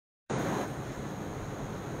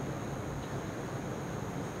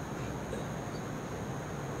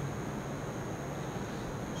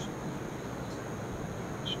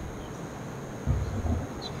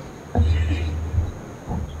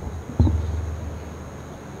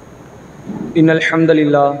إن الحمد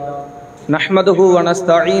لله نحمده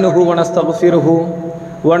ونستعينه ونستغفره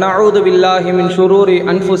ونعوذ بالله من شرور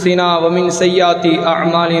أنفسنا ومن سيئات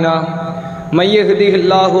أعمالنا من يهده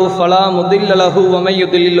الله فلا مضل له ومن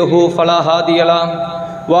يضلل فلا هادي له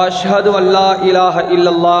وأشهد أن لا إله إلا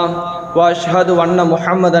الله وأشهد أن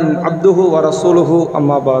محمدا عبده ورسوله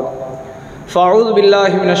أما بعد فأعوذ بالله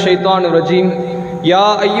من الشيطان الرجيم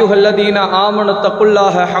يا أيها الذين آمنوا اتقوا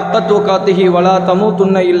الله حق تقاته ولا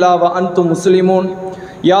تموتن إلا وأنتم مسلمون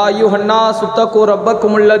يا أيها الناس اتقوا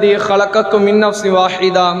ربكم الذي خلقكم من نفس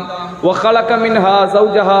واحدة وخلق منها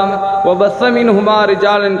زوجها وبث منهما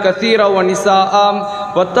رجالا كثيرا ونساء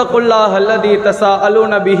واتقوا الله الذي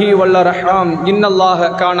تساءلون به والأرحام إن الله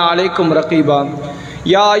كان عليكم رقيبا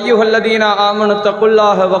يا أيها الذين آمنوا اتقوا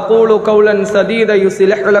الله وقولوا قولا سديدا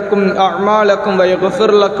يصلح لكم أعمالكم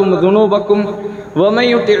ويغفر لكم ذنوبكم ومن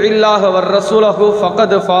يطع الله ورسوله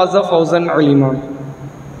فقد فاز فوزا عظيما.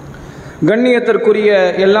 கண்ணியத்திற்குரிய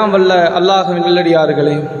எல்லாம் வல்ல அல்லாஹ்வின்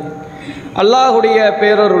நல்லடியார்களே, அல்லாஹுடைய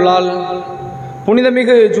பேரருளால்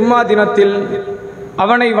புனிதமிகு ஜும்மா தினத்தில்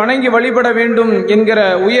அவனை வணங்கி வழிபட வேண்டும் என்கிற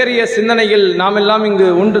உயரிய சிந்தனையில் நாம் எல்லாம் இங்கு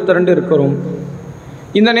ஒன்று திரண்டு இருக்கிறோம்.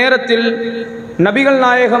 இந்த நேரத்தில் நபிகள்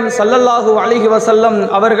நாயகம் ஸல்லல்லாஹு அலைஹி வஸல்லம்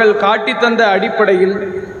அவர்கள் காட்டி தந்த அடிப்படையில்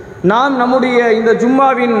நாம் நம்முடைய இந்த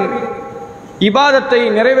ஜும்மாவின் இபாதத்தை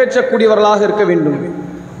நிறைவேற்றக்கூடியவர்களாக இருக்க வேண்டும்.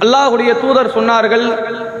 அல்லாஹுடைய தூதர் சொன்னார்கள்,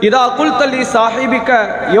 இதா குல்தலி சாஹிபிக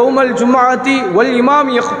யௌமல் ஜும்மாத்தி வல் இமாம்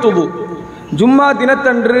யஹ்துபு, ஜும்மா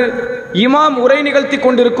தினத்தன்று இமாம் உரை நிகழ்த்தி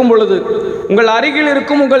கொண்டிருக்கும் பொழுது உங்கள் அருகில்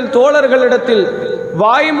இருக்கும் உங்கள் தோழர்களிடத்தில்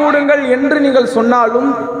வாய் மூடுங்கள் என்று நீங்கள் சொன்னாலும்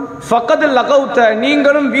ஃபக்கத் லகௌத,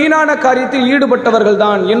 நீங்களும் வீணான காரியத்தில் ஈடுபட்டவர்கள்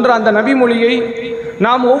தான் என்ற அந்த நபிமொழியை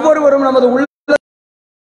நாம் ஒவ்வொருவரும் நமது உள்ள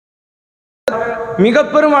மிக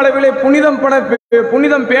பெரும் அளவிலே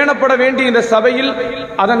புனிதம் பேணப்பட வேண்டிய இந்த சபையில்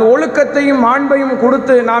அதன் ஒழுக்கத்தையும் மாண்பையும்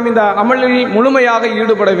கொடுத்து நாம் இந்த அமலில் முழுமையாக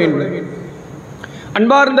ஈடுபட வேண்டும்.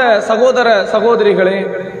 அன்பார்ந்த சகோதர சகோதரிகளே,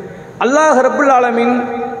 அல்லாஹ் ரப்புல் ஆலமீன்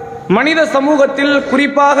மனித சமூகத்தில்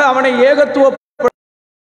குறிப்பாக அவனை ஏகத்துவ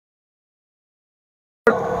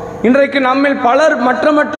இன்றைக்கு நம்மில் பலர் மற்ற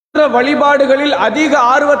வழிபாடுகளில் அதிக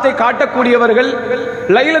ஆர்வத்தை காட்டக்கூடியவர்கள்,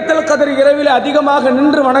 லைலத்துல் கத்ர் இரவில் அதிகமாக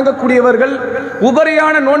நின்று வணங்கக்கூடியவர்கள்,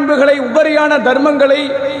 உபரியான நோன்புகளை, உபரியான தர்மங்களை,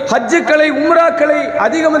 ஹஜ்ஜுக்களை, உம்ராக்களை,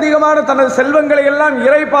 அதிகமான தனது செல்வங்களை எல்லாம்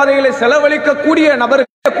இறை பாதைகளை செலவழிக்கக்கூடிய நபர்கள்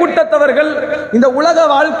கூட்டத்தவர்கள் இந்த உலக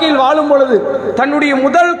வாழ்க்கையில் வாழும் பொழுது தன்னுடைய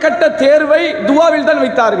முதல் கட்ட தேர்வை துவாவில் தான்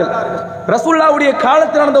வைத்தார்கள். ரசூலுல்லாஹ்வுடைய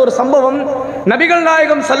காலத்தில் நடந்த ஒரு சம்பவம், நபிகள்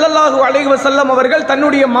நாயகம் ஸல்லல்லாஹு அலைஹி வஸல்லம் அவர்கள்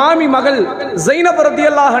தன்னுடைய மாமி மகள் ஸைனப்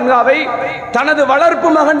ரலியல்லாஹு அன்ஹாவை தனது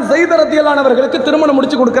வளர்ப்பு மகன் ஸைத் ரலியல்லாஹு அவர்களுக்கு திருமணம்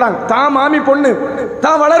முடிச்சு கொடுக்கறாங்க. தான் மாமி பொண்ணு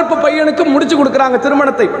தான் வளர்ப்பு பையனுக்கு முடிச்சு கொடுக்கறாங்க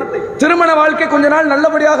திருமணத்தை. திருமண வாழ்க்கை கொஞ்ச நாள்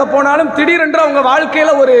நல்லபடியாக போனாலும் திடீரென்று அவங்க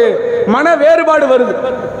வாழ்க்கையில ஒரு மன வேறுபாடு வருது.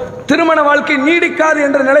 திருமண வாழ்க்கை நீடிக்காது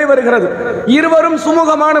என்ற நிலை வருகிறது. இருவரும்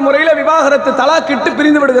சுமூகமான முறையில் விவாகரத்து தலாக்கிட்டு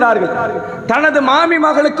பிரிந்து விடுகிறார்கள். தனது மாமி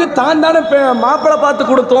மகளுக்கு தான் தானே மாப்பிளை பார்த்து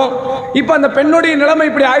கொடுத்தோம், இப்ப அந்த பெண்ணுடைய நிலைமை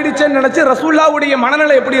இப்படி ஆயிடுச்சேன்னு நினைச்சு ரசூலுல்லாஹ்வுடைய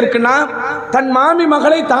மனநிலை எப்படி இருக்குன்னா, தன் மாமி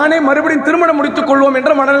மகளை தானே மறுபடியும் திருமணம் முடித்துக் கொள்வோம்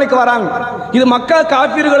என்ற மனநிலைக்கு வராங்க. இது மக்கா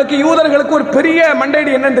காஃபிர்களுக்கு, யூதர்களுக்கு ஒரு பெரிய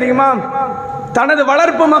மண்டைடி என்னன்னு தெரியுமா? தனது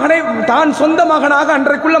வளர்ப்பு மகனை தான் சொந்த மகனாக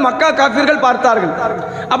அன்றைக்குள்ள மக்கா காஃபிர்கள் பார்த்தார்கள்.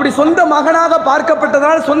 அப்படி சொந்த மகனாக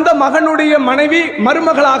பார்க்கப்பட்டதால் சொந்த மகனுடைய மனைவி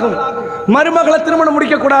மருமகளாகும். மருமகளை திருமணம்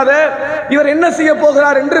முடிக்க கூடாது, இவர் என்ன செய்ய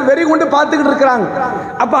போகிறார் என்று வெறி கொண்டு பார்த்துக்கிட்டு இருக்கிறாங்க.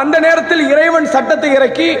 அப்ப அந்த நேரத்தில் இறைவன் சட்டத்தை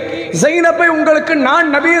இறக்கி, ஸைனப்பை உங்களுக்கு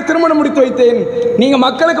நான் நபியை திருமணம் முடித்து வைத்தேன், நீங்க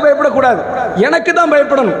மக்களுக்கு பயப்படக்கூடாது, எனக்கு தான்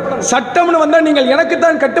பயப்படணும். சட்டம்னு வந்தா நீங்கள் எனக்கு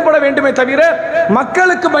தான் கட்டுப்பட வேண்டுமே தவிர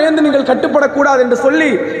மக்களுக்கு பயந்து நீங்கள் கட்டுப்படக்கூடாது என்று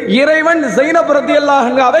சொல்லி இறைவன் ஸைனப் ரலியல்லாஹு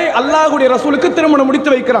அன்ஹாவை அல்லாஹ்வுடைய ரசூலுக்கு திருமணம் முடித்து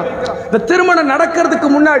வைக்கிறான். இந்த திருமணம் நடக்கிறதுக்கு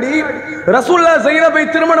முன்னாடி ரசூலுல்லாஹ் ஸைனபை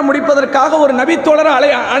திருமணம் முடிப்பதற்காக ஒரு நபி தோழரை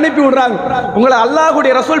அனுப்பி விடுறாங்க. உங்களை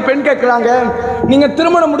அல்லாஹ்வுடைய ரசூல் பெண் கேட்கிறாங்க, நீங்க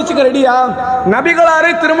திருமணம் முடிச்சுக்க ரெடியா,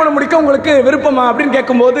 நபிகளாரே திருமணம் முடிக்க உங்களுக்கு விருப்பமா அப்படின்னு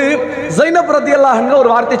கேட்கும்போது ஸைனப் ரலியல்லாஹு அன்ஹா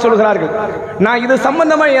ஒரு வார்த்தை சொல்கிறார்கள், நான் இது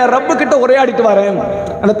சம்பந்தமா என் ரப்பு கிட்ட உரையாடிட்டு வரேன்.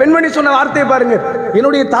 அந்த பெண்மணி சொன்ன வார்த்தையை பாருங்க,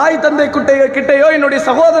 என்னுடைய தாய் தந்தை கிட்டையோ, என்னுடைய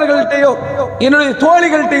சகோதரர்கள்ட்டையோ, என்னுடைய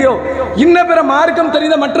தோழிகள்ட்டையோ, இன்ன பிற மார்க்கம்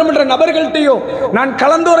தெரிந்த மற்ற நபர்கள்ட்டையோ நான்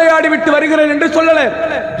கலந்துரையாடி விட்டு வருகிறேன் என்று சொல்லல.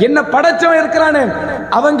 என்ன படைச்சவன் இருக்கிறானே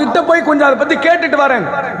அவங்கிட்ட போய் கொஞ்சம் அதை பத்தி கேட்டுட்டு வரேன்,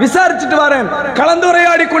 விசாரிச்சுட்டு வரேன்,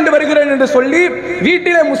 கலந்துரையாடி கொண்டு வருகிறேன் என்று சொல்லி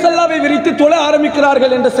வீட்டிலே முசல்லாவை விரித்து தொழ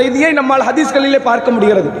ஆரம்பிக்கிறார்கள் என்ற செய்தியை நம்மால் ஹதீஸ்களிலே பார்க்க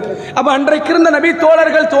முடிகிறது. அப்ப அன்றைக்கு இருந்த நபி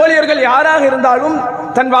தோழர்கள் தோழியர்கள் யாராக இருந்தாலும்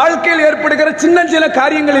தன் வாழ்க்கையில் ஏற்படுகிற சின்ன சின்ன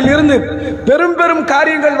காரியங்களில் இருந்து பெரும் பெரும்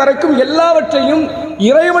காரியங்கள் வரைக்கும் எல்லாவற்றையும்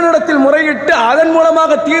இறைவனிடத்தில் முறையிட்டு அதன்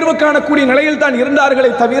மூலமாக தீர்வு காணக்கூடிய நிலையில் தான்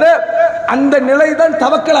இருந்தார்களே தவிர அந்த நிலைதான்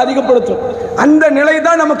தவக்கல் அதிகப்படுத்தும், அந்த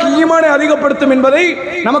நிலைதான் நமக்கு ஈமானை அதிகப்படுத்தும் என்பதை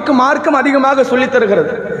நமக்கு மார்க்கம் அதிகமாக சொல்லித்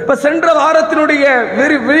தருகிறது. இப்ப சென்ற வாரத்தினுடைய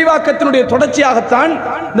விரிவாக்கத்தினுடைய தொடர்ச்சியாகத்தான்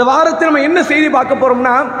இந்த வாரத்தில் நம்ம என்ன செய்தி பார்க்க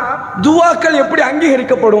போறோம்னா, துவாக்கள் எப்படி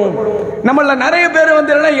அங்கீகரிக்கப்படும். நம்மள நிறைய பேர்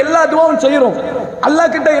வந்து எல்லா துவாவும் செய்யறோம்,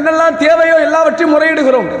 அல்லாஹ் கிட்ட என்னெல்லாம் தேவையோ எல்லாவற்றையும்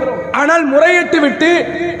முறையிடுகிறோம். ஆனால் முறையிட்டு விட்டு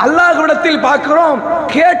அல்லாஹ்விடத்தில் பார்க்கிறோம்,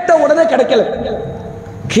 கேட்ட உடனே கிடைக்கல.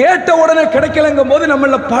 கேட்ட உடனே கிடைக்கலங்கும் போது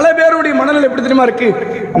நம்மள பல பேருடைய மனநிலை எப்படி தெரியுமா இருக்கு?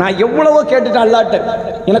 நான் எவ்வளவோ கேட்டுட்டேன் அல்லாஹ்ட்ட,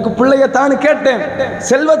 எனக்கு பிள்ளைய தான் கேட்டேன்,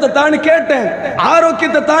 செல்வத்தை தான் கேட்டேன்,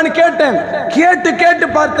 ஆரோக்கியத்தை தான் கேட்டேன், கேட்டு கேட்டு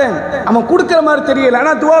பார்த்தேன், அவன் கொடுக்கிற மாதிரி தெரியல,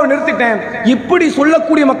 ஆனா துவாவை நிறுத்திட்டேன். இப்படி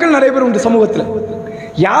சொல்லக்கூடிய மக்கள் நிறைய பேர் உண்டு சமூகத்தில்.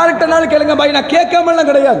 யார்கிட்டனாலும் கேளுங்க பாய், நான் கேட்காமலாம்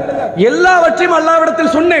கிடையாது, எல்லாவற்றையும்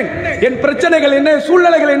அல்லாஹ்விடத்தில் சொன்னேன். என் பிரச்சனைகள் என்ன,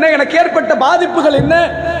 சூழ்நிலைகள் என்ன, எனக்கு ஏற்பட்ட பாதிப்புகள் என்ன,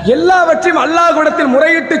 எல்லாவற்றையும் அல்லாஹ்விடத்தில்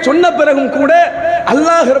முறையிட்டு சொன்ன பிறகும் கூட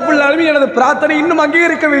அல்லாஹ் ரப்பல் ஆலமீன் எனது பிரார்த்தனை இன்னும்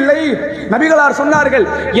அங்கீகரிக்கவில்லை. நபிகளார் சொன்னார்கள்,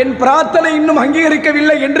 என் பிரார்த்தனை இன்னும்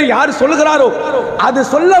அங்கீகரிக்கவில்லை என்று யார் சொல்கிறாரோ அது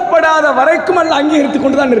சொல்லப்படாத வரைக்கும் அல்லாஹ் அங்கீகரித்துக்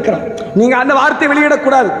கொண்டுதான் இருக்கிறான். நீங்க அந்த வார்த்தை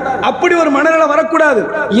வெளியிடக்கூடாது, அப்படி ஒரு மனநிலை வரக்கூடாது.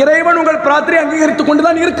 இறைவன் உங்கள் பிரார்த்தனை அங்கீகரித்துக்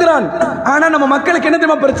கொண்டுதான் இருக்கிறான். ஆனா நம்ம மக்களுக்கு என்ன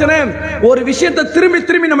தெரியுமா பிரச்சனை? ஒரு விஷயத்தை திரும்பி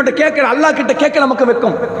திரும்பி நம்ம கேட்கிற, அல்லாஹ் கிட்ட கேட்க நமக்கு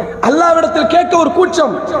வெட்கம், அல்லாஹ்விடத்தில் கேட்க ஒரு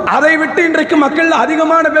கூச்சம். அதை விட்டு இன்றைக்கு மக்கள்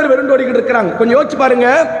அதிகமான பேர் வெறுண்டோடிக்கிட்டு இருக்கிறாங்க. கொஞ்சம் யோசிச்சு பாருங்க,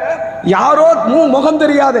 யாரோ முகம்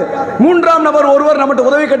தெரியாது மூன்றாம் நபர் ஒருவர் நம்மகிட்ட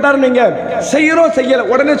உதவி கேட்டாரு, நீங்க செய்யறோம் செய்யல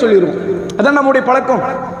உடனே சொல்லிடுவோம். அதான் நம்முடைய பழக்கம்.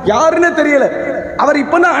 யாருன்னு தெரியல, அவர்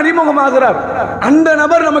இப்பதான் அறிமுகமாகிறார், அந்த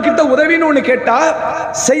நபர் நம்ம கிட்ட உதவின்னு ஒண்ணு கேட்டா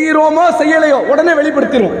செய்யறோமோ செய்யலையோ உடனே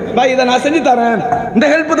வெளிப்படுத்திடுவோம். பாய் இதை நான் செஞ்சு தரேன், இந்த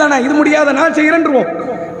ஹெல்ப் தானே, இது முடியாத நான் செய்யறேன்றுவோம்.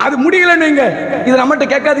 அது முடியல, நீங்க இது நம்மகிட்ட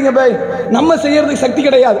கேட்காதீங்க பாய், நம்ம செய்யறதுக்கு சக்தி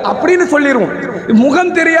கிடையாது அப்படின்னு சொல்லிடுவோம்.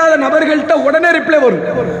 முகம் தெரியாத நபர்கள்ட்ட உடனே ரிப்ளை வரும்.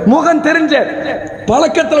 முகம் தெரிஞ்ச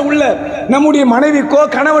பழக்கத்தில் உள்ள நம்முடைய மனைவிக்கோ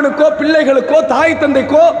கணவனுக்கோ பிள்ளைகளுக்கோ தாய்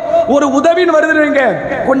தந்தைக்கோ ஒரு உதவின்னு வருதுங்க,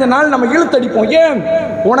 கொஞ்ச நாள் நம்ம இழுத்தடிப்போம். ஏன்?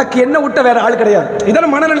 உனக்கு என்ன விட்ட வேற ஆள் கிடையாது. இதன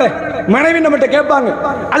மனநிலை. மனைவி நம்மகிட்ட கேட்பாங்க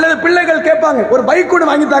அல்லது பிள்ளைகள் கேட்பாங்க, ஒரு பைக் கூட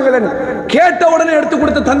வாங்கித்தாங்கன்னு கேட்ட உடனே எடுத்து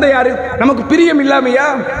கொடுத்த தந்தை யாரு? நமக்கு பிரியம் இல்லாமையா?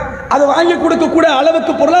 அதை வாங்கி கொடுக்க கூட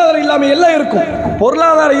அளவுக்கு பொருளாதாரம் இல்லாம எல்லாம் இருக்கும்,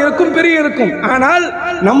 பொருளாதாரம் இருக்கும், பிரியம் இருக்கும். ஆனால்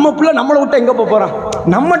நம்ம பிள்ளை நம்மளை விட்டு எங்க போறான்?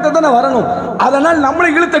 நம்மகிட்ட தானே வரணும். அதனால் நம்மளை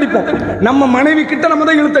இழுத்தடிப்போம். நம்ம மனைவி கிட்ட நம்ம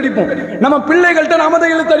தான் இழுத்தடிப்போம், நம்ம பிள்ளைகள்கிட்ட நாம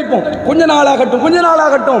தான் இழுத்தடிப்போம். கொஞ்ச நாள் ஆகட்டும் கொஞ்ச நாள்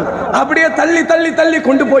ஆகட்டும் அப்படியே தள்ளி தள்ளி தள்ளி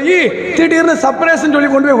கொண்டு போய் திடீர்னு சர்ப்ரைஸ் சொல்லி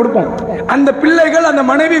கொண்டு போய் கொடுப்போம். அந்த பிள்ளைகள் அந்த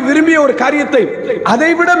மனைவி விரும்பிய ஒரு காரியத்தை, அதை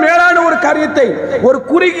விட மேலான ஒரு காரியத்தை ஒரு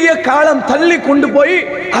குறுகிய காலம் தள்ளி கொண்டு போய்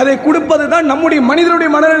அதை கொடுப்பதுதான் நம்முடைய மனிதனுடைய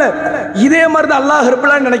மனநிலை. இதே மாதிரி தான் அல்லாஹ்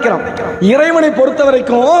ரப்பல் ஆலமீன் நினைக்கிறான். இறைவனை பொறுத்த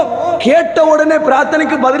வரைக்கும் கேட்ட உடனே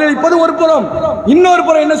பிரார்த்தனைக்கு பதிலளிப்பது ஒரு புறம், இன்னொரு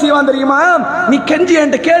புறம் என்ன செய்வான் தெரியுமா? நீ கெஞ்சி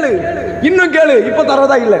என்கிட்ட கேளு, இன்னும் கேளு, இப்ப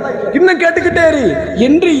தரதா இல்ல, இன்னும் கேட்டுக்கிட்டே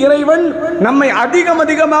என்று இறைவன் நம்மை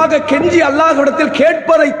அதிகமாக கெஞ்சி அல்லாஹ்விடத்தில்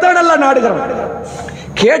கேட்பதைத்தான் அல்லாஹ் நாடுகிறான்.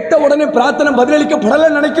 கேட்ட உடனே பிரார்த்தனை பதிலளிக்கப்படல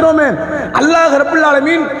நினைக்கிறோமே, அல்லாஹ் ரப்பல்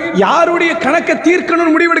ஆலமீன் யாருடைய கணக்கை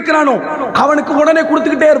தீர்க்கணும்னு முடிவெடுக்கிறானோ அவனுக்கு உடனே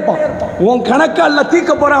கொடுத்துக்கிட்டே இருப்பான். உன் கணக்கை அல்லாஹ்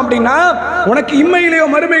தீர்க்க போறான் அப்படின்னா உனக்கு இம்மையிலேயோ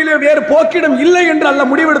மறுமையிலேயோ வேறு போக்கிடம் இல்லை என்று அல்லாஹ்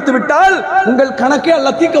முடிவெடுத்து விட்டால் உங்கள் கணக்கை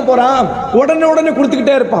அல்லாஹ் தீர்க்க போறான், உடனே உடனே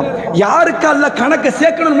கொடுத்துக்கிட்டே இருப்பான். யாருக்கு அல்லாஹ் கணக்கை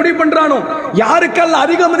சேர்க்கணும்னு முடிவு பண்றானோ, யாருக்கு அல்லாஹ்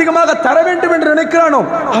அதிகமாக தர வேண்டும் என்று நினைக்கிறானோ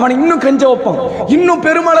அவன் இன்னும் கெஞ்ச வைப்பான், இன்னும்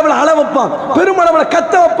பெருமளவில் அள வைப்பான், பெருமளவில்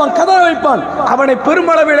கத்த வைப்பான், கதற வைப்பான். அவனை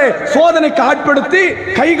பெருமளவிலே சோதனைக்கு ஆட்படுத்தி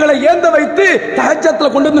கைகளை ஏந்த வைத்து தஹஜ்ஜத்ல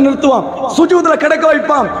கொண்டு வந்து நிறுத்துவான், சுஜூதுல கிடக்க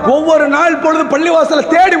வைப்பான், ஒவ்வொரு நாள் பொழுது பள்ளிவாசல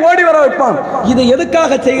தேடி ஓடி வர வைப்பான். இதை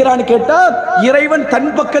எதுக்காக செய்கிறான்னு கேட்டா இறைவன்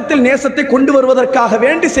தன் பக்கத்தில் நேசத்தை கொண்டு வருவதற்காக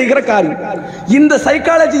வேண்டி செய்கிற காரியம். இந்த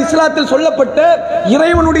சைக்காலஜி இஸ்லாத்தில் சொல்லப்பட்ட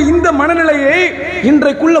இறைவனுடைய இந்த மனநிலையை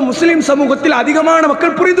இன்றைக்குள்ள முஸ்லிம் சமூகத்தில் அதிகமான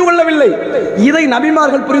மக்கள் புரிந்து கொள்ளவில்லை. இதை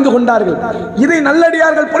நபிமார்கள் புரிந்து கொண்டார்கள், இதை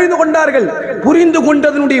நல்லடியார்கள் புரிந்து கொண்டார்கள். புரிந்து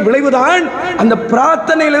கொண்டதனுடைய விளைவுதான் அந்த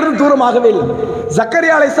பிரார்த்தனையிலிருந்து தூரமாகவே இல்லை.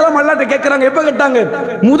 ஜக்கரியா அலைஹிஸ்ஸலாம் அல்லாஹ்ட்ட கேட்கிறாங்க, எப்ப கேட்டாங்க?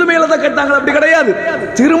 முதுமையில தான் கேட்டாங்க, அப்படி கிடையாது,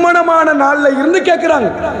 திருமணமான நாள்ல இருந்து கேட்கிறாங்க.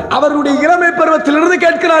 அவருடைய இளமை பருவத்திலிருந்து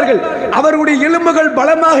கேட்கிறார்கள். அவருடைய எலும்புகள்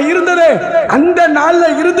பலமாக இருந்தது, அந்த நாள்ல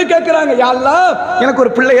இருந்து கேட்கிறாங்க, யா அல்லாஹ் எனக்கு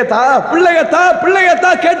ஒரு பிள்ளையத்தா பிள்ளையத்தா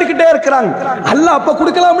பிள்ளையத்தா கேட்டுக்கிட்டே இருக்கிறாங்க. அல்லாஹ் அப்ப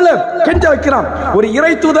கொடுக்கலாம்ல, கெஞ்ச வைக்கிறான். ஒரு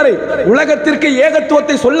இறை தூதரை உலகத்திற்கு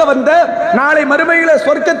ஏகத்துவத்தை சொல்ல வந்த, நாளை மறுமையில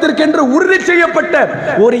சொர்க்கத்திற்கு என்று உறுதி செய்யப்பட்ட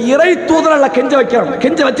ஒரு இறை தூதர் அல்லாஹ் கெஞ்ச வைக்கிறான்,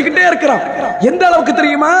 கெஞ்ச வச்சுக்கிட்டே இருக்கிறான். எந்த அளவுக்கு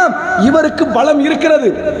தெரியுமா? இவருக்கு பலம் இருக்கிறது,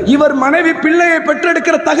 இவர் மனைவி பிள்ளையை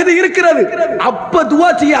பெற்றெடுக்கிற தகுதி இருக்கிறது. அப்ப துவா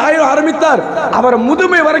செய்ய ஆரம்பித்தார். அவர்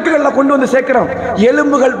முதுமை வரைக்கும் கொண்டு வந்து சேர்க்கிறான்.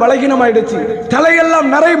 எலும்புகள் பலகீனமாயிடுச்சு, தலையெல்லாம்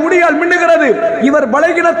நரை முடியால் மின்னுகிறது, இவர்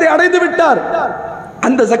பலகீனத்தை அடைந்து விட்டார்.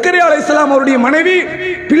 அந்த ஜக்கரியா அலைஹிஸ்ஸலாம் அவருடைய மனைவி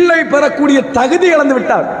பிள்ளை பெறக்கூடிய தகுதி இழந்து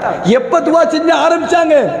விட்டார். எப்ப துவா செஞ்ச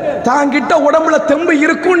ஆரம்பிச்சாங்க? தாங்கிட்ட உடம்புல தெம்பு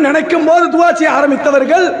இருக்கும்னு நினைக்கும் போது துவா செய்ய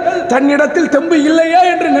ஆரம்பித்தவர்கள் தன்னிடத்தில் தெம்பு இல்லையா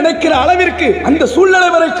என்று நினைக்கிற அளவிற்கு அந்த சூழ்நிலை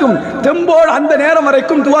வரைக்கும் தெம்போடு அந்த நேரம்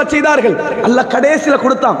வரைக்கும் துவா செய்தார்கள். அல்லாஹ் கடைசியில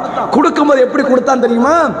கொடுத்தான். கொடுக்கும்போது எப்படி கொடுத்தான்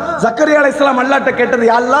தெரியுமா? ஜக்கரியா அலைஹிஸ்ஸலாம் அல்லாஹ்ட்ட கேட்டது,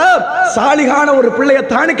 யா அல்லாஹ் சாலிகான ஒரு பிள்ளையை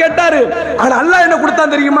தான் கேட்டாரு. ஆனா அல்லாஹ் என்ன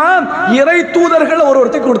கொடுத்தான் தெரியுமா? இறை தூதர்கள்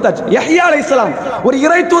ஒருத்தருக்கு கொடுத்தாச்சு. யஹ்யா அலைஹிஸ்ஸலாம் ஒரு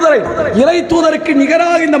இறை தூதரை, இறை தூதருக்கு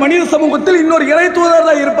நிகராக இந்த மனித சமூகத்தில் இன்னொரு இறை தூதர்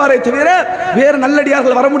தான் இருப்பாரே தவிர வேறு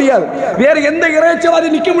நல்லடியார்கள் வர முடியாது. வேறு எந்த இறைச்சவாதி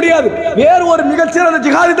நிக்க முடியாது. வேறு ஒரு மிகச்சிறந்த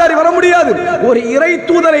ஜிஹாதிதாரி வர முடியாது. ஒரு இறை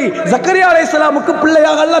தூதரை ஜக்கரியா அலைஹிஸ்ஸலாமுக்கு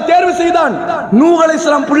பிள்ளையாக அல்லாஹ் தேர்வு செய்தான். நூஹ்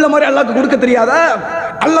அலைஹிஸ்ஸலாம் பிள்ளை மாதிரி அல்லாஹ்க்கு கொடுக்க தெரியாதா?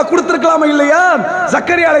 அல்லாஹ் கொடுத்திருக்கலாமா இல்லையா?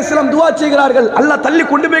 ஜக்கரியா அலைஹிஸ்ஸலாம் துஆ செய்கிறார்கள். அல்லாஹ் தள்ளி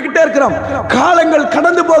கொண்டு போய்கிட்டே இருக்கிறான். காலங்கள்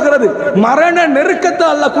கடந்து போகிறது. மரண நெருக்கத்தை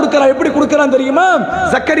அல்லாஹ் கொடுக்கிறான். எப்படி கொடுக்கிறான் தெரியுமா?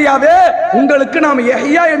 ஜக்கரியாவே, உங்களுக்கு நாம்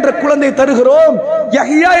யஹ்யா என்ற குழந்தை தருகிறோம்.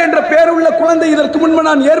 யஹ்யா என்ற பெயருள்ள குழந்தை இதற்கு முன்பு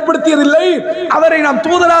நான் ஏற்படுத்தியதில்லை. அவரை நாம்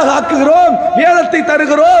தூதராக ஆக்குகிறோம், வேதத்தை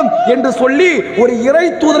தருகிறோம் என்று சொல்லி ஒரு இறை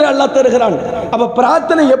தூதரை அல்லாஹ் தருகிறான். அப்ப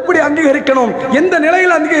பிரார்த்தனை எப்படி அங்கீகரிக்கணும், எந்த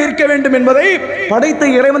நிலையில் அங்கீகரிக்க வேண்டும் என்பதை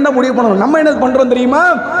படைத்த இறைவன் தான் முடிவு பண்ணணும். நம்ம என்ன பண்றோம் தெரியுமா?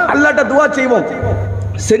 அல்லாஹ்ட்ட துஆ செய்வோம்.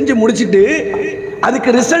 செஞ்சு முடிச்சிட்டு அதுக்கு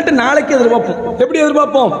ரிசல்ட் நாளைக்கு எதிர்பார்ப்போம். எப்படி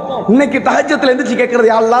எதிர்பார்ப்போம்? இன்னைக்கு தஹஜ்ஜுத்ல எந்திரிச்சு கேட்கறது,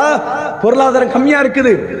 யா அல்லாஹ் பொருளாதாரம் கம்மியா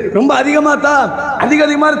இருக்குது, ரொம்ப அதிகமா தான்,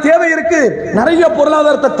 அதிகமான தேவை இருக்கு, நிறைய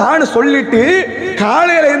பொருளாதாரத்தை தான் சொல்லிட்டு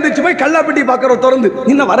காலையில எந்திரிச்சு போய் கல்லாப்பெட்டி பார்க்கறோம். திறந்து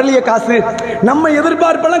இன்னும் வரலையே காசு. நம்ம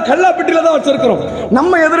எதிர்பார்ப்பெல்லாம் கல்லாப்பெட்டியில தான் வச்சிருக்கிறோம்.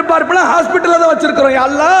 நம்ம எதிர்பார்ப்பெல்லாம் ஹாஸ்பிட்டல்ல தான் வச்சிருக்கிறோம். யா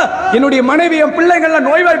அல்லாஹ் என்னுடைய மனைவி என் பிள்ளைங்கள்லாம்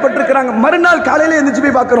நோய்வாய்ப்பட்டிருக்கிறாங்க. மறுநாள் காலையில எந்திரிச்சு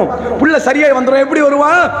போய் பார்க்கிறோம், புள்ள சரியாய் வந்துடும். எப்படி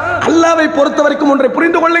வருவான்? அல்லாஹ்வை பொறுத்த வரைக்கும் ஒன்றை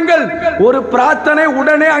புரிந்து கொள்ளுங்கள், ஒரு பிரார்த்தனை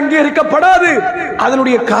உடனே அங்கீகரிக்கப்படாது.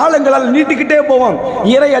 அதனுடைய காலங்களால் நீட்டிக்கிட்டே போவோம்.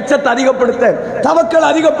 இறை அச்சத்தை அதிகப்படுத்த, தவக்கல்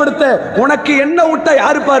அதிகப்படுத்த, உனக்கு என்ன விட்ட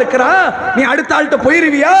யாருப்பா இருக்கிறா, நீ அடுத்த ஆள்கிட்ட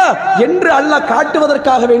போயிருவியா என்று அல்லாஹ்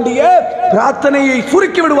காட்டுவதற்காக வேண்டிய பிரார்த்தனையை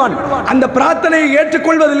சுருக்கி விடுவான். அந்த பிரார்த்தனையை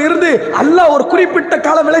ஏற்றுக்கொள்வதில் இருந்து அல்லாஹ் ஒரு குறிப்பிட்ட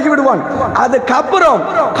காலம் விலகி விடுவான். அதுக்கப்புறம்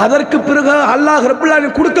அதற்கு பிறகு அல்லாஹ் ரப்பல்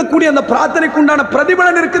ஆலமீன் கொடுக்கக்கூடிய அந்த பிரார்த்தனைக்கு உண்டான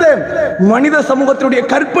பிரதிபலன் இருக்குது. மனித சமூகத்தினுடைய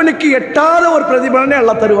கற்பனைக்கு எட்டாத ஒரு பிரதிபலனை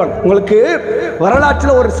அல்லாஹ் தருவான். உங்களுக்கு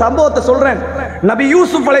வரலாற்றில் ஒரு சம்பவத்தை சொல்றேன். நபி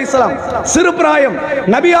யூசுப் அலைஹிஸ்ஸலாம் சிறு பிராயம்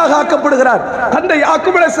நபியாக ஆக்கப்படுகிறார். தந்தை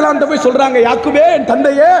யாக்கூப் அலைஹிஸ்ஸலாம் போய் சொல்றாங்க, யாக்கூபே என்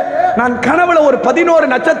தந்தையே, நான் கனவுல ஒரு 11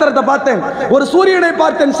 நட்சத்திரத்தை பார்த்தேன், ஒரு சூரியனை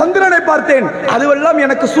பார்த்தேன், சந்திரனை பார்த்தேன், அதுவெல்லாம்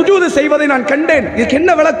எனக்கு சுஜூது செய்வதை நான் கண்டேன். இதுக்கு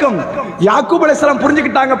என்ன விளக்கம்? யாக்கூப் அலைஹிஸ்ஸலாம்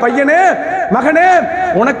புரிஞ்சுக்கிட்டாங்க, பையனே, மகனே,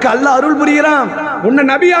 உனக்கு அல்லாஹ் அருள் புரிகிறான், உன்னை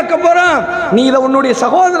நபியாக்க போறான், நீ இதை உன்னுடைய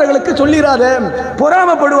சகோதரர்களுக்கு சொல்லிராத,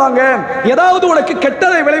 பொறாமப்படுவாங்க, ஏதாவது உனக்கு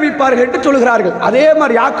கெட்டதை விளைவிப்பார்கள் என்று சொல்கிறார்கள். அதே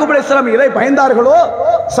மாதிரி யாக்கூப் அலைஹிஸ்ஸலாம் இதை பயந்தார்களோ,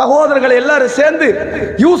 சகோதரர்கள் எல்லாரும் சேர்ந்து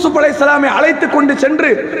யூசுப் அலைஹிஸ்ஸலாமை அழைத்து கொண்டு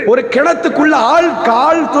சென்று ஒரு கிணத்துக்குள்ள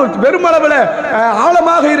கால் பெருமளவுல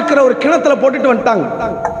ஆழமாக இருக்கிற ஒரு கிணத்துல போட்டுட்டு வந்துட்டாங்க.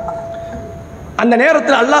 அந்த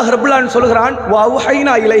நேரத்தில் அல்லாஹ் ரப்பல் ஆலமீன் சொல்கிறான்,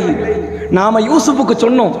 வஅவ்ஹைனா இலைஹி, நாம யூசுப்புக்கு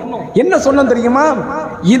சொன்னோம். என்ன சொன்னோம் தெரியுமா?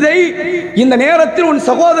 இதை இந்த நேரத்தில் உன்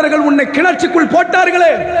சகோதரர்கள் உன்னை கிணற்றுக்குள்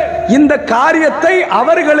போட்டார்களே, இந்த காரியத்தை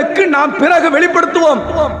அவர்களுக்கு நாம் பிறகு வெளிப்படுத்துவோம்.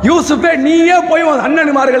 யூசுஃபே, நீயே போய்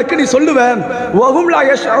அண்ணன்மார்களுக்கு நீ சொல்லுவேன், வஹும் லா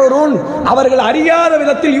யஷ்உரூன், அவர்கள் அறியாத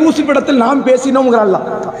விதத்தில் யூசுப் இடத்தில் நாம் பேசினோம்ங்கறான்.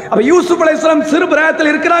 அப்ப யூசுப் அலைஹிஸ்ஸலாம் சிறு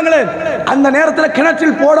பிராயத்தில் இருக்கிறாங்களே, அந்த நேரத்தில்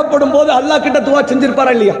கிணற்றில் போடப்படும் போது அல்லாஹ் கிட்ட துஆ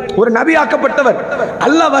செஞ்சிருப்பாரா இல்லையா? ஒரு நபி ஆக்கப்பட்டவர்,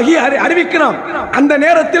 அல்லாஹ் வஹி அறிவிக்கிறான். அந்த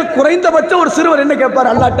நேரத்தில் குறைந்தபட்ச ஒரு சிறுவர் என்ன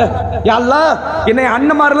கேட்பார் அல்லாஹ்ட்ட, யா அல்லாஹ் என்னை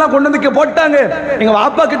அண்ணன்மாரெல்லாம் கொண்டு வந்து போட்டாங்க, எங்க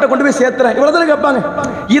அப்பா கிட்ட கொண்டு போய் சேர்த்துறேன், இவ்வளவுதான் கேட்பாங்க.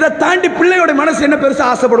 இதை தாண்டி பிள்ளையோட மனசு என்ன பெருசா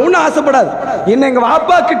ஆசைப்படும்? ஒன்னும் ஆசைப்படாது. என்ன எங்க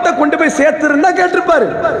அப்பா கிட்ட கொண்டு போய் சேர்த்துருந்தா கேட்டிருப்பாரு.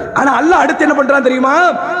 ஆனா அல்லாஹ் அடுத்து என்ன பண்றான் தெரியுமா?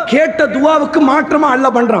 கேட்ட துஆவுக்கு மாற்றமா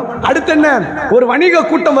அல்லாஹ் பண்றான். அடுத்து என்ன? ஒரு வணிக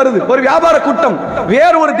கூட்டம் வருது, ஒரு வியாபார கூட்டம்,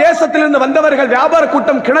 வேற ஒரு தேசத்திலிருந்து வந்தவர்கள் வியாபார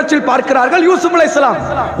கூட்டம் கிணற்றில் பார்க்கிறார்கள் யூசுப் அலைஹிஸ்ஸலாம்.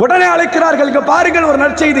 உடனே அழைக்கிறார்கள், இங்க பாருங்கள் ஒரு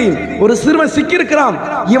நற்செய்தி, ஒரு சிறுவன் சிக்கி இருக்கிறான்,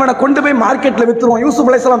 இவனை கொண்டு போய் மார்க்கெட்ல வித்துருவோம். யூசுப்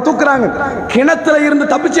அலைஹிஸ்ஸலாம் தூக்குறாங்க. கிணத்துல இருந்து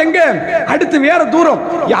தப்பிச்செங்க அடுத்து வேற தூரம்.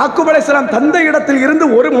 யாக்கூப் அலைஹிஸ்ஸலாம் தந்தை இடத்தில் இருந்து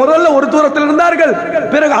முதல்ல ஒரு தூரத்தில் இருந்தார்கள்,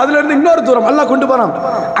 பிறகு அதுல இருந்து இன்னொரு தூரம் அல்லாஹ் கொண்டு போறான்.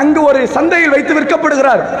 அங்கு ஒரு சந்தையில் வைத்து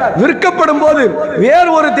விற்கப்படுகிறார். விற்கப்படும் போது வேறு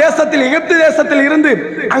ஒரு தேசத்தில், எகிப்து தேசத்தில் இருந்து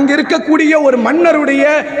அங்கு இருக்கக்கூடிய ஒரு மன்னருடைய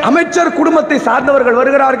அமைச்சர் குடும்பத்தை சார்ந்தவர்கள்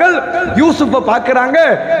வருகிறார்கள். யூசுப்பை பார்க்கிறாங்க,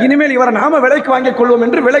 இனிமேல் இவரை நாம விலைக்கு வாங்கிக் கொள்வோம்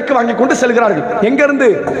என்று விலைக்கு வாங்கி கொண்டு செல்கிறார்கள். எங்க இருந்து?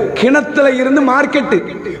 கிணத்துல இருந்து மார்க்கெட்,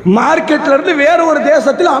 மார்க்கெட்ல இருந்து வேற ஒரு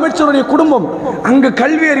தேசத்தில் அமைச்சருடைய குடும்பம், அங்கு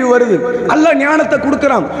கல்வி அறிவு வருது, அல்லாஹ் ஞானத்தை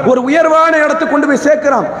கொடுக்கிறான், ஒரு உயர்வான இடத்துக்கு கொண்டு போய்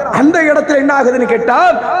சேர்க்கிறான். அந்த இடத்துல என்ன ஆகுதுன்னு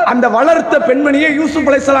கேட்டால், அந்த வளர்த்த பெண்மணியை யூசுப்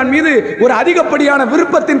அலைஹிஸ்ஸலாம் மீது ஒரு அதிகப்படியான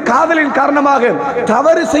விருப்பத்தின் காதலின் காரணமாக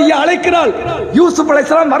தவறு செய்ய அழைக்கிறாள். யூசுப்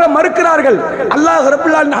அலைஹிஸ்ஸலாம் வர மறுக்கிறார்கள். அல்லாஹ்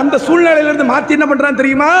ரப்பல் ஆலமீன் அந்த சூழ்நிலையிலிருந்து மாத்தி என்ன பண்றான்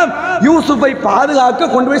தெரியுமா? யூசுஃபை பாதுகாக்க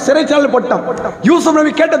கொண்டு போய் சிறைச்சாலையில் போட்டான். யூசுப்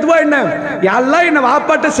நபி கேட்ட துவா என்ன? யா அல்லாஹ் என்ன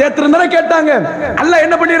வாப்பாட்ட சேர்த்திருந்தா கேட்டாங்க. அல்லாஹ்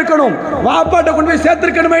என்ன பண்ணி இருக்கணும்? வாப்பாட்ட கொண்டு போய்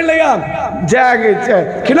சேர்த்திருக்கணுமா இல்லையா?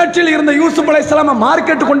 கிணற்றில் இருந்த யூசுப் அலைஹிஸ்ஸலாம்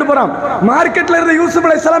மார்க்கெட் கொண்டு போறான். மார்க்கெட்ல இருந்த யூசுப்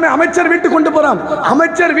அலைஹிஸ்ஸலாமை அமைச்சர் வீட்டுக்கு கொண்டு போறான்.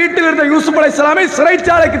 அமைச்சர் வீட்டில் இருந்த யூசுப் அலைஹிஸ்ஸலாமை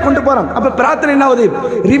சிறைச்சாலைக்கு கொண்டு போறான். அப்ப பிரார்த்தனை என்ன ஆகுது?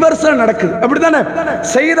 ரிவர்ஸா நடக்குது. அப்படிதானே?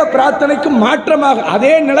 செய்த பிரார்த்தனைக்கு மாற்றமாக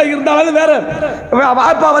அதே நிலை இருந்தாலும் வேற.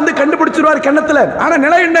 வாப்பா வந்து கண்டுபிடிச்சிருவார் கிணத்துல. ஆனா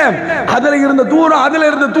நிலை என்ன? அதுல இருந்த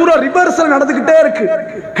தூரம் ரிவர்ஸ்ல நடந்துகிட்டே இருக்கு.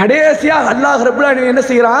 கடைசியா அல்லாஹ் ரப்பல் ஆலமீன் என்ன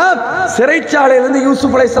செய்யறான்? சிறைச்சாலையிலிருந்து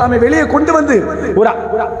யூசுப் அலைஹிஸ்ஸலாமை வெளியே கொண்டு வந்து ஒரு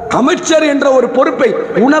அமைச்சர் என்ற ஒரு பொறுப்பை,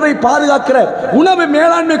 உணவை பாதுகாக்கிற, உணவு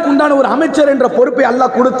மேலாண்மைக்கு உண்டான ஒரு அமைச்சர் என்ற பொறுப்பை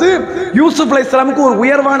அல்லாஹ் கொடுத்து யூசுப் அலைஹிஸ்ஸலாமுக்கு ஒரு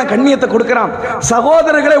உயர்வான கண்ணியத்தை கொடுக்கிறான்.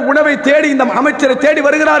 சகோதரர்களை உணவை தேடி இந்த அமைச்சரை தேடி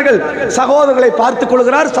வருகிறார்கள். சகோதரர்களை பார்த்துக்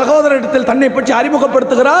கொள்கிறார். சகோதரரிடத்தில் தன்னை பற்றி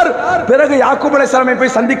அறிமுகப்படுத்துகிறார். பிறகு யாக்கூப் அலைஹிஸ்ஸலாமை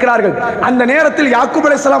போய் சந்திக்கிறார்கள். அந்த நேரத்தில் யாக்கூப்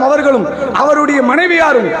அலைஹிஸ்ஸலாம் அவர்களும் அவருடைய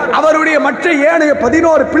மனைவியாரும் அவருடைய மற்ற ஏனைய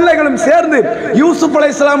 11 பிள்ளைகளும் சேர்ந்து யூசுப்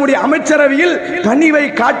அலைஹிஸ்ஸலாமுடைய அமைச்சரவையில் பணிவை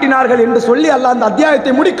காட்டினார்கள் என்று சொல்லி அல்லாஹ் அந்த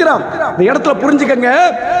அத்தியாயத்தை முடிக்கிறான். இந்த இடத்துல புரிஞ்சுக்கங்க,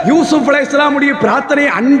 யூசுப் அலைஹிஸ்ஸலாமுடைய பிரார்த்தனை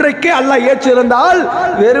அன்றைக்கே அல்லாஹ் ஏற்றிருந்தால்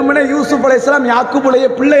வெறுமனே யூசுப் அலைஹிஸ்ஸலாம் யாக்கூபுடைய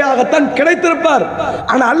பிள்ளையாகத்தான் கிடைத்திருப்பார்.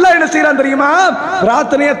 ஆனா அல்லாஹ் என்ன செய்யறான் தெரியுமா?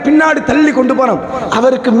 பிரார்த்தனையை பின்னாடி தள்ளி கொண்டு போறான்.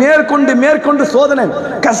 அவருக்கு மேற்கொண்டு சோதனை,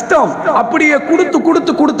 கஷ்டம், அப்படியே கொடுத்து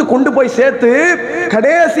கொண்டு போய் சேர்த்து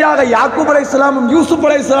கடைசியாக யாக்கூப் அலைஹிஸ்ஸலாமும் யூசுப்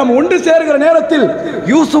அலைஹிஸ்ஸலாம் ஒன்று சேர்கிற நேரத்தில்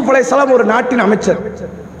யூசுப் அலைஹிஸ்ஸலாம் ஒரு நாட்டின் அமைச்சர்,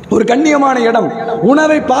 ஒரு கண்ணியமான இடம்,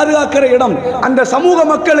 உணவை பாதுகாக்கிற இடம், அந்த சமூக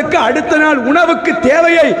மக்களுக்கு அடுத்த நாள் உணவுக்கு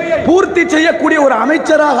தேவையை பூர்த்தி செய்யக்கூடிய ஒரு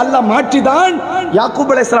அமைச்சராக அல்லாஹ் மாற்றிதான்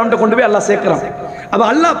யாக்கூப் அலைஹிஸ்ஸலாம் கொண்டு போய் அல்லாஹ் சேர்க்கிறான். அப்ப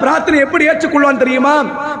அல்லாஹ் பிரார்த்தனை எப்படி ஏற்றுக்கொள்வான் தெரியுமா?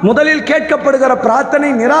 முதலில் கேட்கப்படுகிற பிரார்த்தனை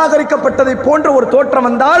நிராகரிக்கப்பட்டதை போன்ற ஒரு தோற்றம்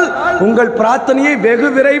வந்தால் உங்கள் பிரார்த்தனையை வெகு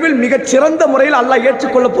விரைவில் மிகச் சிறந்த முறையில் அல்லாஹ்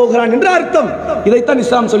ஏற்றுக்கொள்ள போகிறான் என்று அர்த்தம். இதைத்தான்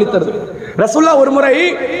இஸ்லாம் சொல்லித் தருது. ரசூலுல்லாஹ் ஒரு முறை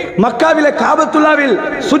மக்காவிலே காபத்துல்லாவில்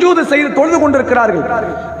சுஜூது செய்து தொழுது கொண்டிருக்கிறார்கள்.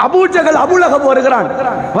 அபூஜகல் அபூலஹப் வருகிறான்.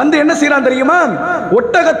 வந்து என்ன செய்யறான் தெரியுமா?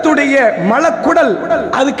 ஒட்டகத்துடைய மலக்குடல்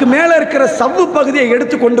அதுக்கு மேல இருக்கிற சவ்வு பகுதியை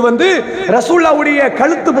எடுத்து கொண்டு வந்து ரசூலுல்லாஹ்வுடைய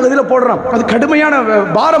கழுத்து பகுதியில் போடுறான். அது கடுமையான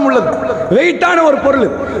பாரம் உள்ளது, வெயிட்டான ஒரு பொருள்.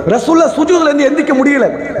 ரசூலுல்லாஹ் சுஜூதுல இருந்து எந்திரிக்க முடியல,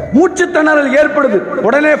 மூச்சு திணறல் ஏற்படுது.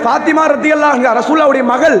 உடனே ஃபாத்திமா ரலியல்லாஹு அன்ஹா ரசூலுல்லாஹ்வுடைய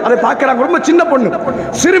மகள் அதை பார்க்கறாங்க. ரொம்ப சின்ன பொண்ணு,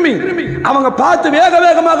 சிறுமி. அவங்க பார்த்து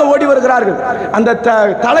வேகமாக ஓடி வருகிறார்கள். அந்த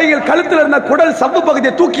தலையில் கழுத்தில் இருந்த குடல் சவ்வு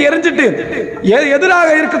பகுதியை தூக்கி எறிஞ்சிட்டு எதிராக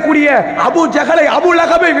இருக்கக்கூடிய அபூ ஜஹலை அபூ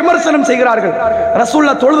லஹபை விமர்சனம் செய்கிறார்கள்.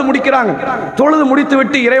 ரசூலுல்லாஹ் தொழுது முடிக்கிறாங்க. தொழுது முடித்து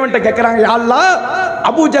விட்டு இறைவன்கிட்ட கேட்கிறாங்க, யா அல்லாஹ்,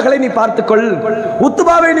 அபூ ஜஹலை நீ பார்த்துக்கொள்,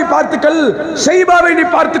 உத்பாவை நீ பார்த்துக்கொள், ஷைபாவை நீ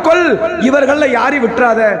பார்த்துக்கொள், இவர்கள யாரை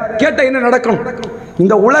விட்டுறாத. கேட்ட என்ன நடக்கும்?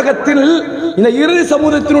 இந்த உலகத்தில் இந்த இறுதி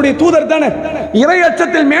சமூகத்தினுடைய தூதர் தானே, இறை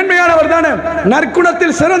அச்சத்தில் மேன்மையானவர் தானே,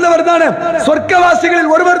 நற்குணத்தில் சிறந்தவர் தானே, சொர்க்கவாசிகளில்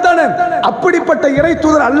ஒருவர் தானே. அப்படிப்பட்ட இறை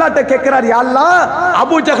தூதர் அல்லாஹ்ட்ட கேட்கிறார், யா அல்லாஹ்,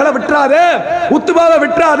 அபூ ஜஹலை விட்டுறாதே, உத்பாவை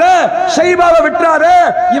விட்டுறாதே, ஷைபாவை விட்டுறாதே,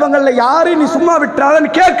 இவங்கள யாரையும் நீ சும்மா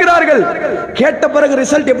விட்டுறாதன்னு கேட்கிறார்கள். கேட்ட பிறகு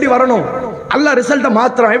ரிசல்ட் எப்படி வரணும்? அல்லாஹ் ரிசல்ட்டை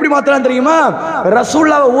மாத்துறான். எப்படி மாத்துறான் தெரியுமா?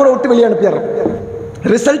 ரசூலுல்லாஹ்வை ஊரை விட்டு வெளியே அனுப்பிடுறான்.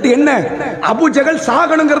 ரிசல்ட் என்ன? அபூ ஜஹல்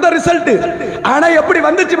சாகணுங்கிறத ரிசல்ட். ஆனா எப்படி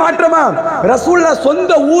வந்துச்சு மாற்றமா? ரசூலுல்லாஹ்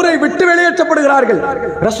சொந்த ஊரை விட்டு வெளியேற்றப்படுகிறார்கள்.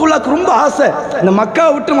 ரசூலுல்லாஹ்க்கு ரொம்ப ஆசை, இந்த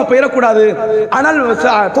மக்காவை விட்டு நம்ம போயிடக்கூடாது. ஆனால்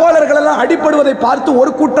தோழர்கள் எல்லாம் அடிபடுவதை பார்த்து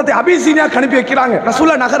ஒரு கூட்டத்தை அபிசீனியாவுக்கு அனுப்பி வைக்கிறாங்க.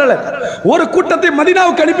 ரசூலுல்லாஹ் நகரல. ஒரு கூட்டத்தை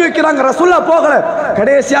மதீனாவுக்கு அனுப்பி வைக்கிறாங்க. ரசூலுல்லாஹ் போகல.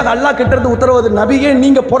 கடைசியாக அல்லாஹ் கிட்ட இருந்து உத்தரவு, நபியே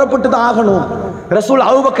நீங்க புறப்பட்டு தான் ஆகணும். ரசூல்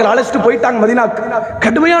அபூபக்கர் அழைச்சிட்டு போயிட்டாங்க மதீனாவுக்கு.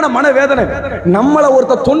 கடுமையான மனவேதனை. நம்மள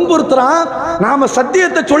ஒருத்தர் துன்புறுத்துறான், நாம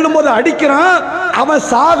சத்தியத்தை சொல்லும் போது அடிக்கிறான், அவன்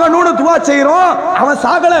சாகணும்னு துவா செய்யறோம், அவன்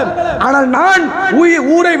சாகல. ஆனால் நான்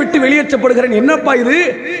ஊரை விட்டு வெளியேற்றப்படுகிறேன். என்னப்பா இது,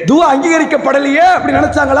 துவா அங்கீகரிக்கப்படலையே அப்படி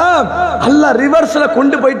நினைச்சாங்களா? அல்லாஹ் ரிவர்ஸ்ல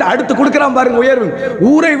கொண்டு போயிட்டு அடுத்து கொடுக்கிறான் பாருங்க உயர்வு.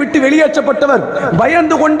 ஊரை விட்டு வெளியேற்றப்பட்டவர்,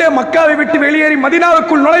 பயந்து கொண்டே மக்காவை விட்டு வெளியேறி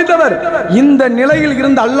மதீனாவுக்குள் நுழைந்தவர், இந்த நிலையில்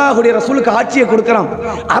இருந்த அல்லாஹ்வுடைய ரசூலுக்கு ஆட்சியை கொடுக்கிறான்.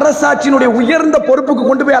 அரசாட்சியினுடைய உயர்ந்த பொறுப்புக்கு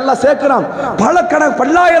கொண்டு போய் அல்லாஹ் சேர்க்கிறான்.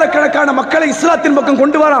 பல்லாயிரக்கணக்கான மக்களை இஸ்லாத்தின் பக்கம்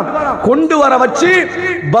கொண்டு வர வச்சு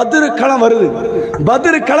பத்ர் களம் வருது.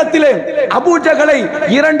 பத்ர் களத்திலே அபூ ஜஹலை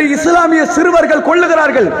 2 இஸ்லாமிய சிறுவர்கள்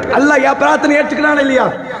கொல்லுகிறார்கள். அல்லாஹ் பிரார்த்தனை ஏற்றுக்கிறான் இல்லையா?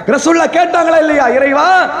 ரசூலுல்லாஹ் கேட்டாங்களா இல்லையா, இறைவா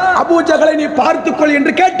அபூ ஜஹலை நீ பார்த்துக்கொள்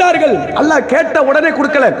என்று கேட்டார்கள். அல்லாஹ் கேட்ட உடனே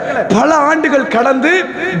கொடுக்கல. பல ஆண்டுகள் கடந்து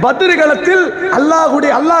பத்ர் களத்தில்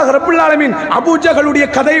அல்லாஹ் ரப்பல் ஆலமீன் அபூ ஜஹலுடைய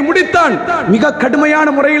கதையை முடித்தான். மிக கடுமையான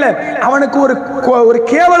முறையில் அவனுக்கு ஒரு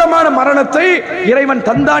கேவலமான மரணத்தை இறைவன்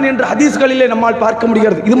தந்தான் என்று ஹதீஸ்களிலே நம்மால் பார்க்க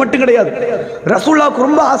முடிகிறது. இது மட்டும் கிடையாது, ரசூலுல்லாஹ்வுக்கு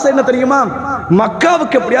ரொம்ப ஆசை என்ன தெரியுமா,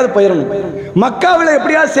 மக்காவுக்கு எப்படியாவது போயிடணும், மக்காவில்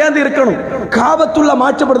எப்படியாவது சேர்ந்து இருக்கணும். காபத்துல்லா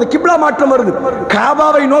மாற்றப்படுது, கிப்லா மாற்றம் வருது.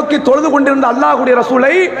 காபாவை நோக்கி தொழுது கொண்டிருந்த அல்லாஹ்வுடைய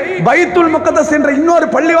ரசூலை பைத்துல் முகத்தஸ் என்ற இன்னொரு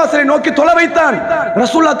பள்ளிவாசலை நோக்கி தொழ வைத்தான்.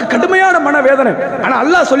 ரசூலுல்லாஹ்வுக்கு கடுமையான மனவேதனை. ஆனா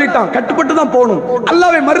அல்லாஹ் சொல்லிட்டான், கட்டுப்பட்டு தான் போகணும்,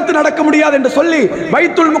 அல்லாஹ்வை மறுத்து நடக்க முடியாது என்று சொல்லி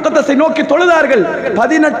பைத்துல் முகத்தஸை நோக்கி தொழுதார்கள்.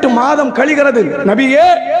 18 மாதம் கழிகிறது. நபியே,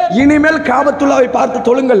 இனிமேல் காபத்துல்லாவை பார்த்து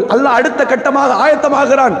தொழுங்கள். அல்லாஹ் அடுத்த கட்டமாக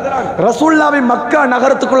ஆயத்தமாகிறான். ரசூலுல்லாவை மக்கா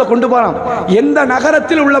நகரத்துக்குள்ள கொண்டு போறான். எந்த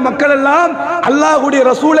நகரத்தில் உள்ள மக்கள் எல்லாம் அல்லாஹ்வுடைய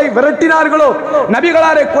ரசூலை விரட்டினார்களோ,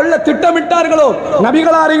 நபிகளாரை கொல்ல திட்டமிட்டார்களோ,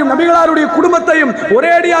 நபிகளாரையும் நபிகளாருடைய குடும்பத்தையும்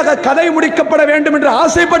ஒரேடியாக கதை முடிக்கப்பட வேண்டும் என்று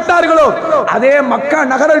ஆசைப்பட்டார்களோ, அதே மக்கா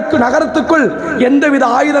நகரத்துக்குள் எந்தவித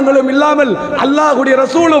ஆயுதங்களும் இல்லாமல் அல்லாஹ்வுடைய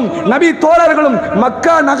ரசூலும் நபி தோழர்களும்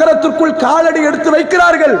மக்கா நகரத்திற்குள் காலடி எடுத்து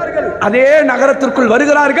வைக்கிறார்கள். அதே நகரத்திற்குள்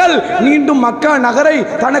வருகிறார்கள். மீண்டும் மக்கா நகரை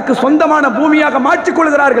தனக்கு சொந்தமான பூமியாக மாற்றிக்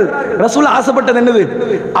கொள்கிறார்கள். ரசூல் ஆசைப்பட்டது என்னது,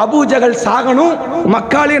 அபூ ஜஹல் சாகணும்,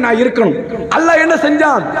 மக்காலே நான் இருக்கணும். அல்லாஹ் என்ன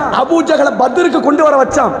செஞ்சான், அபூ ஜஹலை பத்ருக்கு கொண்டு வர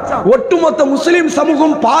வச்சான். ஒட்டுமொத்த முஸ்லிம்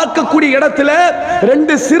சமூகம் பார்க்கக்கூடிய இடத்துல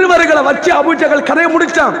 2 சிறுவர்களை வச்சு அபூ ஜஹல் கதையை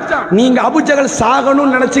முடிச்சான். நீங்க அபூ ஜஹல்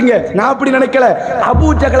சாகணும்னு நினைச்சீங்க, நான் அப்படி நினைக்கல. அபூ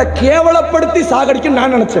ஜஹலை கேவலப்படுத்தி சாகடிக்க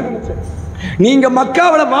நான் நினைச்சேன். நீங்க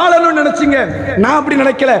மக்காவை வாழணும்னு நினைச்சீங்க, நான் அப்படி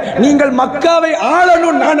நினைக்கல. நீங்கள் மக்காவை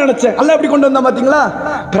ஆளணும் நான் நினைச்சேன். அல்லாஹ் அப்படி கொண்டு வந்தா பாத்தீங்களா.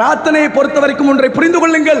 பிரார்த்தனையை பொறுத்த வரைக்கும் ஒன்றை புரிந்து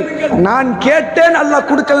கொள்ளுங்கள், நான் கேட்டேன் அல்லாஹ்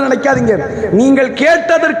கொடுக்கல நினைக்காதீங்க. நீங்கள்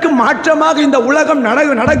கேட்டதற்கு மாற்றமாக இந்த உலகம்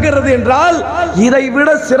நடக்கிறது என்றால் இதை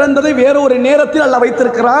விட சிறந்ததை வேற ஒரு நேரத்தில் அல்லாஹ்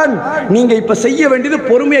வைத்திருக்கிறான். நீங்க இப்ப செய்ய வேண்டியது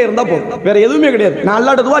பொறுமையா இருந்தா போதும், வேற எதுவுமே கிடையாது. நான்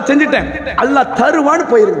அல்லாஹ்ட்ட துஆ செஞ்சிட்டேன், அல்லாஹ்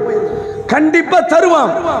தருவான்னு போயிருங்க. கண்டிப்பா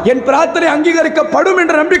தருவான். என் பிரார்த்தனை அங்கீகரிக்கப்படும்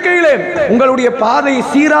என்ற நம்பிக்கையிலே உங்களுடைய பாதை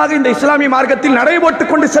சீராக இந்த இஸ்லாமிய மார்க்கத்தில்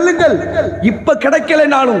நடைபோட்டுக் கொண்டு செல்லுங்கள். இப்ப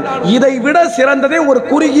கிடைக்கலைனாலும் இதை விட சிறந்ததே ஒரு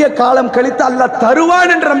குறுகிய காலம் கழித்து அல்லாஹ்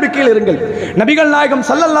தருவான் என்ற நம்பிக்கையில் இருங்கள். நபிகள் நாயகம்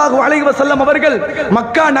ஸல்லல்லாஹு அலைஹி வஸல்லம் அவர்கள்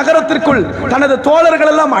மக்கா நகரத்திற்குள் தனது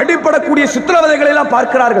தோழர்கள் எல்லாம் அடிபடக்கூடிய சித்திரவதைகளை எல்லாம்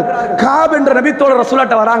பார்க்கிறார்கள். காப் என்ற நபி தோழர்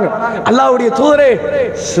ரசூலுல்லாஹ்ட்ட வராங்க. அல்லாஹ்வுடைய தூதரே,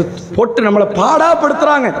 போட்டு நம்மளை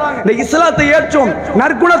பாடாப்படுத்துறாங்க, இந்த இஸ்லாத்தை ஏற்றோம்,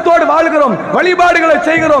 நற்குணத்தோடு வாழ்கிறோம், வழிபாடுகளை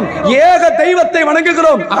செய்கிறோம், ஏக தெய்வத்தை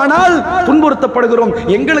வணங்குகிறோம், ஆனால் துன்புறுத்தப்படுகிறோம்,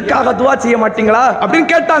 எங்களுக்காக துஆ செய்ய மாட்டீங்களா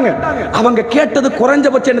அப்படின்னு கேட்டாங்க. அவங்க கேட்டது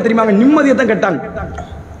குறைஞ்சபட்சம் என்ன தெரியுமா, நிம்மதியை தான் கேட்டாங்க.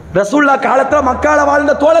 ரசூலுல்லாஹ் காலத்துல மக்கால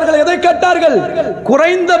வாழ்ந்த தோழர்கள் எதை கேட்டார்கள்,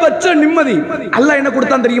 குறைந்தபட்ச நிம்மதி. அல்லாஹ் என்ன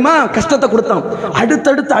கொடுத்தான் தெரியுமா, கஷ்டத்தை கொடுத்தான்.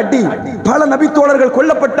 அடுத்தடுத்து அடி, பல நபி தோழர்கள்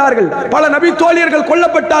கொல்லப்பட்டார்கள், பல நபி தோழியர்கள்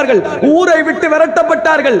கொல்லப்பட்டார்கள், ஊரை விட்டு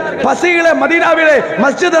விரட்டப்பட்டார்கள், பசியிலே மதீனாவிலே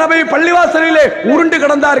மஸ்ஜித் நபவி பள்ளிவாசலிலே உருண்டு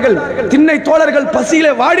கிடந்தார்கள், திண்ணை தோழர்கள்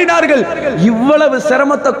பசியிலே வாடினார்கள். இவ்வளவு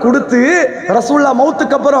சிரமத்தை கொடுத்து ரசூலுல்லாஹ்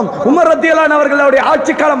மௌத்துக்கு அப்புறம் உமர் ரலியல்லாஹு அன்ஹு அவர்களுடைய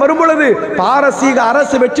ஆட்சி காலம் வரும் பொழுது பாரசீக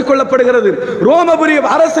அரசு வெற்றி கொள்ளப்படுகிறது, ரோமபுரி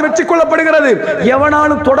அரசு வெற்றி கொள்ளப்படுகிறது.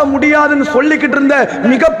 எவனாலும் தொட முடியாதுன்னு சொல்லிக்கிட்டு இருந்த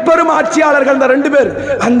மிக பெரும் ஆட்சியாளர்கள் அந்த 2 பேர்.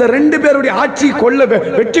 அந்த 2 பேருடைய ஆட்சி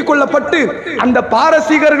வெற்றி கொள்ளப்பட்டு அந்த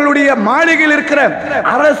பாரசீகர்களுடைய மாளிகையில் இருக்கிற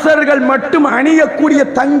அரசர்கள் மட்டும் அணியக்கூடிய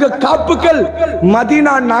தங்க காப்புகள்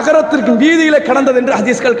மதீனா நகரத்திற்கு வீதியில கடந்தது என்று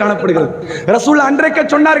ஹதீஸ்கள் காணப்படுகிறது. ரசூல் அன்றைக்கு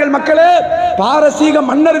சொன்னார்கள், மக்களே, பாரசீக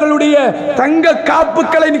மன்னர்களுடைய தங்க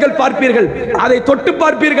காப்புகளை நீங்கள் பார்ப்பீர்கள், அதை தொட்டு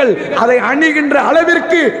பார்ப்பீர்கள், அதை அணிகின்ற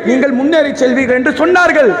அளவிற்கு நீங்கள் முன்னேறி செல்வீர்கள் என்று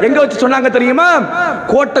சொன்னார்கள். எங்க வச்சு சொன்னாங்க தெரியுமா,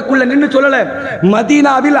 கோட்டைக்குள்ள நின்னு சொல்லல,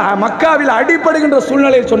 மதீனாவில் மக்காவில் அடிபடுகின்ற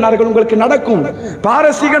சூழ்நிலையில் சொன்னார்கள். உங்களுக்கு நடக்கும்,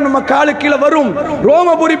 பாரசீகன் நம்ம காலு கீழ வரும்,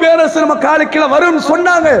 ரோமபுரி பேரரசு நம்ம காலு கீழ வரும்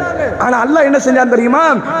சொன்னாங்க. ஆனா அல்லாஹ் என்ன செஞ்சான் தெரியுமா,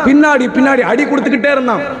 பின்னாடி பின்னாடி அடி கொடுத்துக்கிட்டே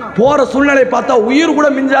இருந்தான். போற சூழ்நிலை பார்த்தா உயிர் கூட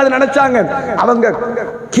மிஞ்சாது நினைச்சாங்க. அவங்க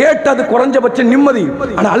கேட்டது குறைஞ்சபட்ச நிம்மதி.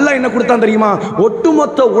 ஆனா அல்லாஹ் என்ன கொடுத்தான் தெரியுமா,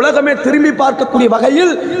 ஒட்டுமொத்த உலகமே திரும்பி பார்க்கக்கூடிய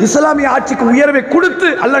வகையில் இஸ்லாமிய ஆட்சிக்கு உயர்வை கொடுத்து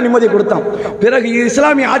அல்லாஹ் நிம்மதியை கொடுத்தான். பிறகு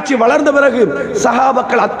இஸ்லாமிய ஆட்சி வளர்ந்த பிறகு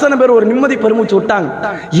சஹாபாக்கள் அத்தனை பேர் ஒரு நிம்மதி பெருமூச்சு விட்டாங்க.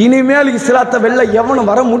 இனிமேல் இஸ்லாத்தை வெல்ல எவனும்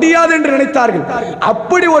வர முடியாது என்று நினைத்தார்கள்.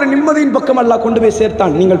 அப்படி ஒரு நிம்மதியின் பக்கம் அல்லாஹ் கொண்டு போய்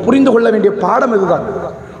சேர்த்தான். நீங்கள் புரிந்து கொள்ள வேண்டிய பாடம் இதுதான்.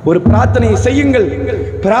 ஒரு பிரார்த்தனையை செய்யுங்கள்,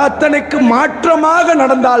 பிரார்த்தனைக்கு மாற்றமாக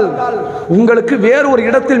நடந்தால் உங்களுக்கு வேறு ஒரு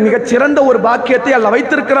இடத்தில் மிகச் சிறந்த ஒரு பாக்கியத்தை அல்லாஹ்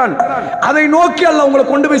வைத்திருக்கிறான். அதை நோக்கி அல்லாஹ் உங்களை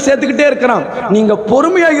கொண்டு போய் சேர்த்துக்கிட்டே இருக்கிறான். நீங்க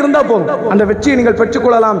பொறுமையாக இருந்தா போதும், அந்த வெற்றியை நீங்கள்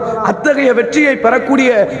பெற்றுக்கொள்ளலாம். அத்தகைய வெற்றியை பெறக்கூடிய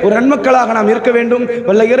ஒரு நன்மக்களாக நாம் இருக்க வேண்டும்.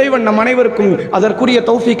 வல்ல இறைவன் நம் அனைவருக்கும் அதற்குரிய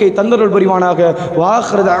தௌஃபீக்கை தந்தருள் புரிவானாக.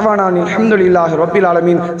 வாஹிரு தஅவானா அல்ஹம்துலில்லாஹி ரப்பில்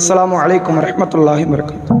ஆலமீன். அஸ்ஸலாமு அலைக்கும் வரஹ்மத்துல்லாஹி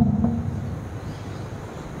வபரகாத்துஹு.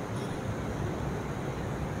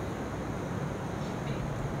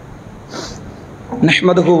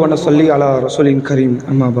 நஹ்மதுஹு வ நஸல்லி அலா ரசூலின் கரீம்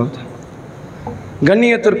அம்மா பாத்.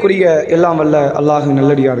 கண்ணியத்திற்குரிய எல்லாம் வல்ல அல்லாஹ்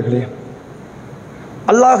நல்லடியார்களே,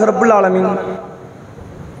 அல்லாஹ் ரப்புல் ஆலமீன்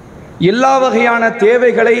எல்லா வகையான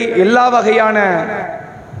தேவைகளை, எல்லா வகையான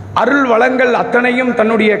அருள் வளங்கள் அத்தனையும்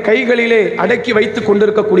தன்னுடைய கைகளிலே அடக்கி வைத்துக்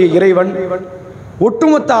கொண்டிருக்கக்கூடிய இறைவன்,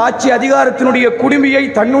 ஒட்டுமொத்த ஆட்சி அதிகாரத்தினுடைய குடுமியை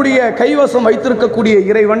தன்னுடைய கைவசம் வைத்திருக்கக்கூடிய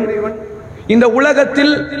இறைவன், இந்த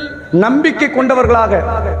உலகத்தில் நம்பிக்கை கொண்டவர்களாக,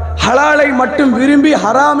 ஹலாலை மட்டும் விரும்பி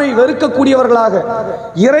ஹராமை வெறுக்கக்கூடியவர்களாக,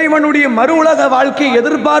 இறைவனுடைய மறு உலக வாழ்க்கையை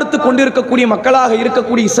எதிர்பார்த்து கொண்டிருக்கக்கூடிய மக்களாக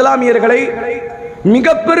இருக்கக்கூடிய இஸ்லாமியர்களை மிக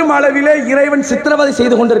பெரும் அளவிலே இறைவன் சித்திரவதை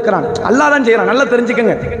செய்து கொண்டிருக்கிறான். அல்லாஹ் தான் செய்யறான். நல்லா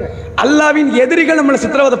தெரிஞ்சுக்கங்க, அல்லாவின் எதிரிகள் நம்மளை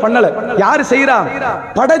சித்திரவதை பண்ணல. யாரு செய்யறான்?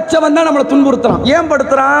 படைச்சவன் தான் நம்மளை துன்புறுத்துறான். ஏன்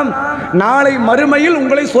படுத்துறான்? நாளை மறுமையில்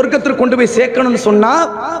உங்களை சொர்க்கத்திற்கு கொண்டு போய் சேர்க்கணும்னு சொன்னா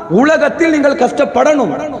உலகத்தில் நீங்கள்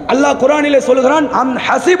கஷ்டப்படணும். அல்லாஹ் குர்ஆனிலே சொல்கிறான், அம்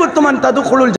ஹஸிபத்தும் அன் ததுகுலுல்